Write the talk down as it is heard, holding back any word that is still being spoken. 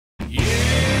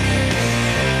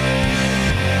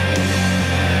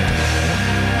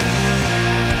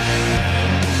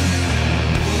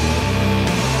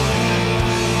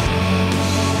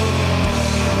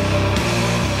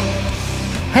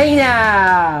Hey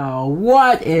now,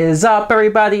 what is up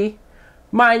everybody?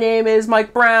 My name is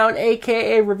Mike Brown,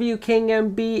 aka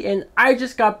ReviewKingMB, and I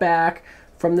just got back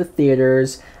from the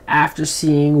theaters after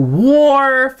seeing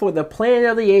War for the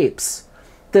Planet of the Apes.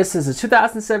 This is a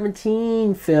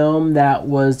 2017 film that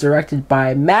was directed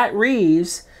by Matt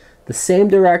Reeves, the same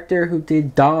director who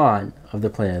did Dawn of the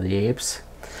Planet of the Apes.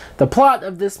 The plot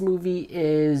of this movie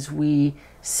is we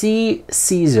see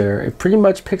Caesar. It pretty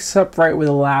much picks up right where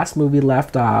the last movie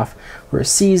left off, where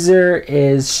Caesar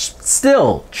is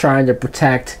still trying to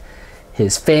protect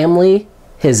his family,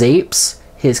 his apes,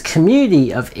 his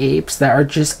community of apes that are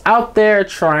just out there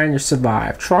trying to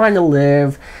survive, trying to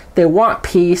live. They want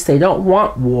peace, they don't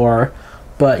want war,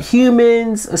 but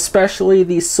humans, especially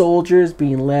these soldiers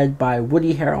being led by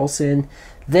Woody Harrelson,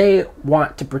 they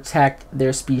want to protect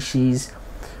their species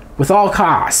with all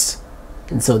costs.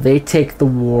 And so they take the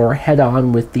war head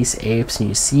on with these apes, and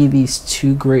you see these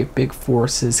two great big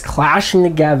forces clashing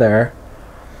together.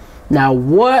 Now,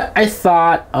 what I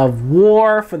thought of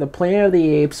War for the Planet of the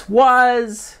Apes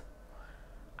was,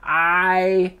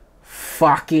 I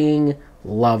fucking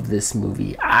love this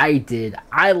movie. I did.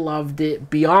 I loved it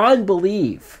beyond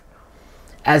belief.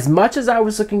 As much as I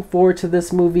was looking forward to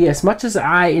this movie, as much as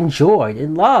I enjoyed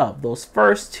and loved those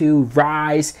first two,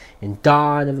 Rise and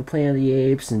Dawn of the Planet of the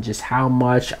Apes, and just how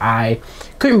much I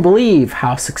couldn't believe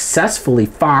how successfully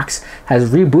Fox has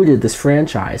rebooted this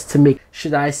franchise to make,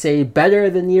 should I say, better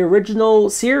than the original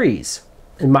series.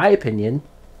 In my opinion,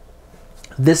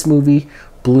 this movie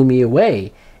blew me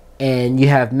away. And you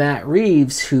have Matt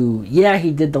Reeves, who, yeah, he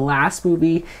did the last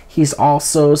movie. He's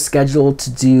also scheduled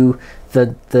to do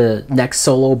the next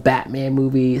solo Batman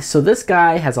movie. So this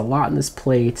guy has a lot on his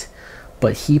plate,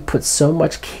 but he put so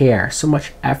much care, so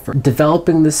much effort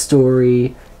developing this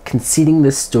story, conceiving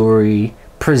this story,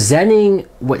 presenting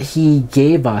what he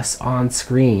gave us on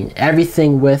screen.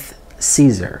 Everything with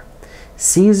Caesar.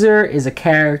 Caesar is a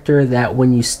character that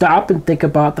when you stop and think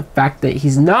about the fact that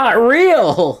he's not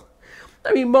real.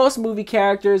 I mean, most movie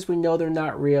characters, we know they're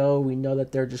not real. We know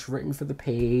that they're just written for the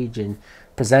page and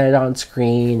presented on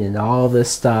screen and all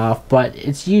this stuff. But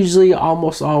it's usually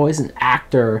almost always an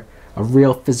actor, a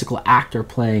real physical actor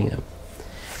playing them.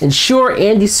 And sure,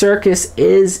 Andy Serkis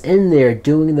is in there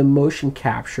doing the motion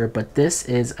capture, but this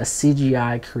is a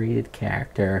CGI created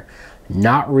character,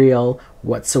 not real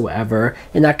whatsoever.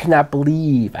 And I cannot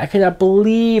believe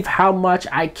how much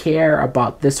I care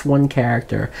about this one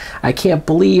character. I can't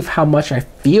believe how much I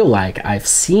feel like I've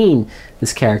seen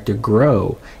this character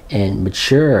grow and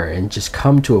mature and just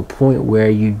come to a point where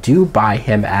you do buy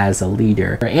him as a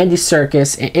leader. For Andy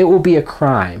Serkis, it will be a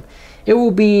crime. It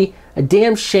will be a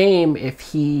damn shame if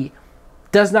he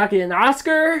does not get an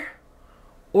Oscar,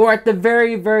 or at the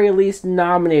very, very least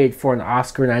nominated for an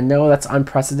Oscar. And I know that's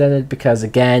unprecedented because,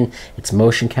 again, it's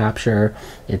motion capture.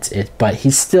 But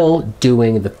he's still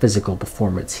doing the physical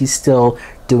performance. He's still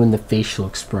doing the facial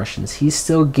expressions. He's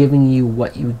still giving you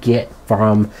what you get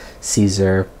from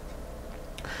Caesar.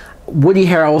 Woody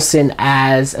Harrelson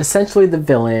as essentially the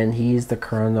villain. He's the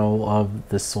colonel of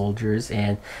the soldiers,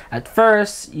 and at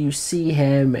first you see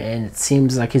him and it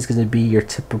seems like he's going to be your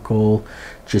typical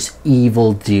just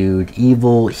evil dude,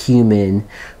 evil human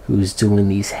who's doing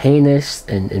these heinous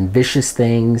and vicious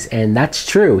things, and that's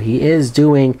true. He is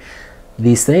doing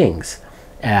these things.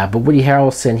 But Woody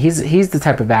Harrelson, he's the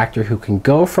type of actor who can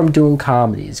go from doing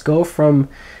comedies, go from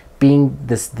being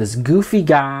this goofy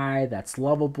guy that's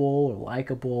lovable or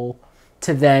likable,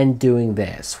 to then doing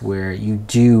this where you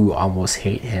do almost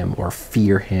hate him or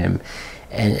fear him.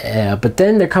 And but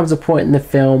then there comes a point in the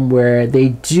film where they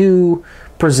do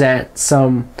present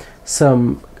some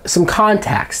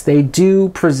context. They do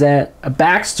present a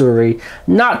backstory,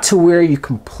 not to where you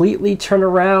completely turn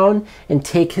around and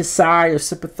take his side or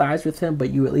sympathize with him, but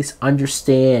you at least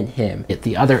understand him.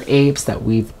 The other apes that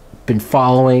we've been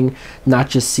following, not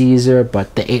just Caesar,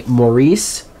 but the ape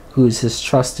Maurice, who's his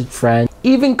trusted friend.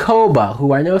 Even Koba,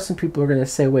 who I know some people are going to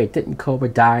say, wait, didn't Koba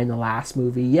die in the last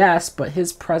movie? Yes, but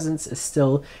his presence is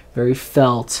still very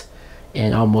felt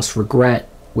and almost regret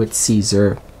with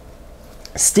Caesar.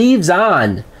 Steve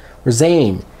Zahn, or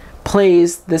Zane,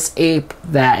 plays this ape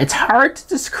that it's hard to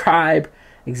describe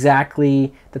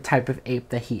exactly the type of ape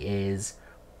that he is,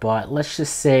 but let's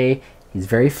just say he's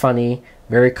very funny,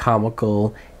 very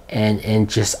comical, and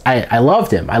just I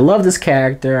loved him. I loved this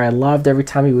character. I loved every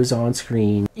time he was on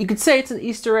screen. You could say it's an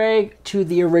Easter egg to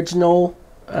the original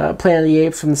Planet of the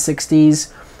Apes from the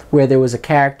 60s, where there was a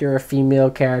character, a female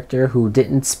character who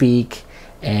didn't speak,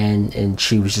 and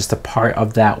she was just a part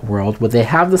of that world, where they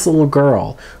have this little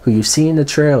girl who you see in the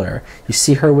trailer. You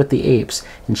see her with the apes,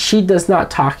 and she does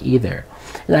not talk either.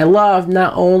 And I love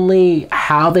not only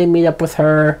how they meet up with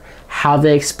her, how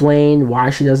they explain why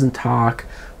she doesn't talk,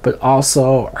 but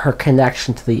also her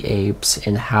connection to the apes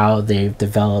and how they've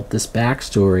developed this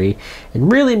backstory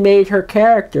and really made her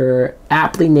character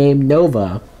aptly named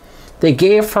Nova. They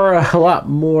gave her a lot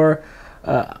more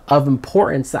of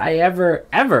importance that I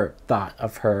ever thought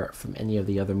of her from any of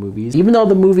the other movies. Even though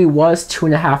the movie was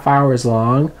 2.5 hours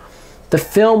long, the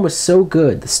film was so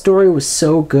good, the story was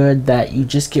so good that you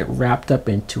just get wrapped up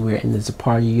into it, and there's a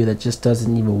part of you that just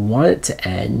doesn't even want it to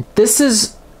end. This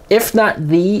is, if not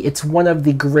it's one of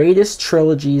the greatest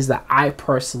trilogies that I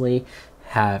personally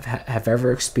have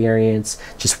ever experienced.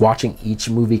 Just watching each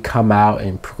movie come out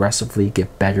and progressively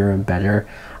get better and better.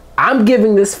 I'm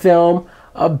giving this film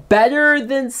a better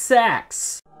than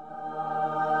sex.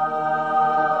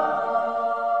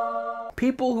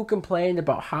 People who complained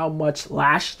about how much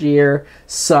last year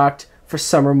sucked for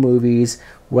summer movies,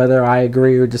 whether I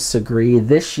agree or disagree,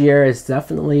 this year is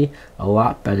definitely a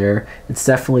lot better. It's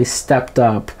definitely stepped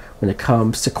up when it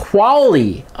comes to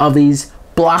quality of these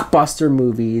blockbuster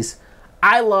movies.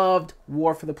 I loved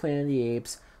War for the Planet of the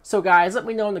Apes. So guys, let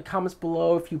me know in the comments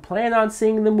below if you plan on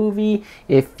seeing the movie,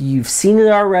 if you've seen it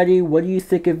already, what do you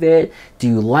think of it? Do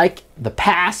you like the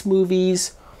past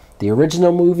movies, the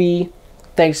original movie?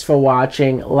 Thanks for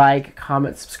watching. Like,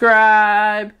 comment,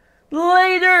 subscribe.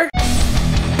 Later!